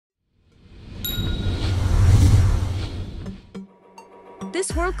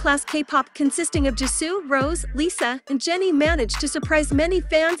This world-class K-pop consisting of Jisoo, Rosé, Lisa, and Jennie managed to surprise many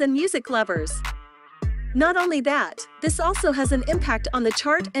fans and music lovers. Not only that, this also has an impact on the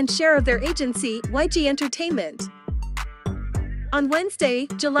chart and share of their agency, YG Entertainment. On Wednesday,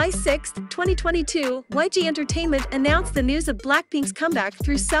 July 6, 2022, YG Entertainment announced the news of Blackpink's comeback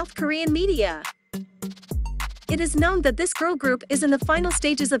through South Korean media. It is known that this girl group is in the final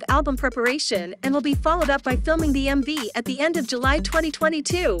stages of album preparation and will be followed up by filming the MV at the end of July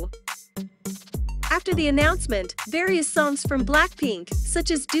 2022. After the announcement, various songs from Blackpink, such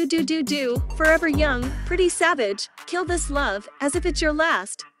as Do Do Do Do, Forever Young, Pretty Savage, Kill This Love, As If It's Your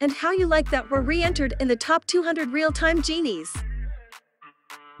Last, and How You Like That were re-entered in the top 200 real-time genies.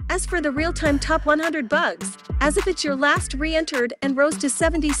 As for the real-time top 100 bugs, As If It's Your Last re-entered and rose to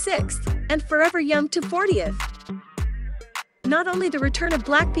 76th, and Forever Young to 40th. Not only the return of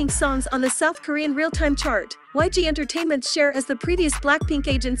Blackpink songs on the South Korean real-time chart, YG Entertainment's share as the previous Blackpink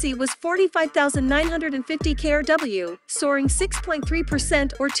agency was 45,950 KRW, soaring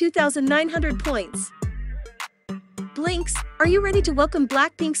 6.3% or 2,900 points. Blinks, are you ready to welcome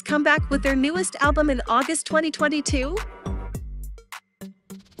Blackpink's comeback with their newest album in August 2022?